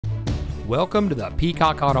Welcome to the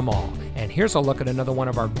Peacock Auto Mall, and here's a look at another one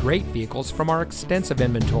of our great vehicles from our extensive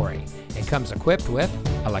inventory. It comes equipped with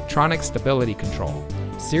electronic stability control,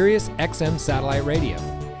 Sirius XM satellite radio,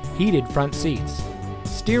 heated front seats,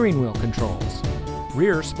 steering wheel controls,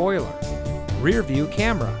 rear spoiler, rear view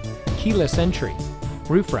camera, keyless entry,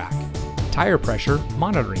 roof rack, tire pressure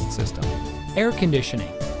monitoring system, air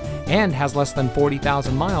conditioning, and has less than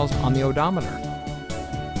 40,000 miles on the odometer.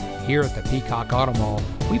 Here at the Peacock Auto Mall,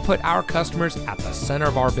 we put our customers at the center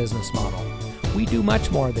of our business model. We do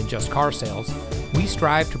much more than just car sales. We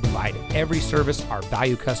strive to provide every service our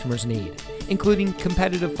value customers need, including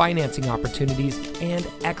competitive financing opportunities and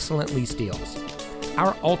excellent lease deals.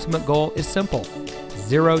 Our ultimate goal is simple: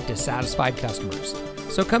 zero dissatisfied customers.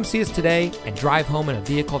 So come see us today and drive home in a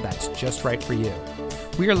vehicle that's just right for you.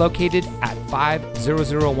 We are located at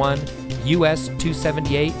 5001 US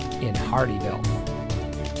 278 in Hardeeville.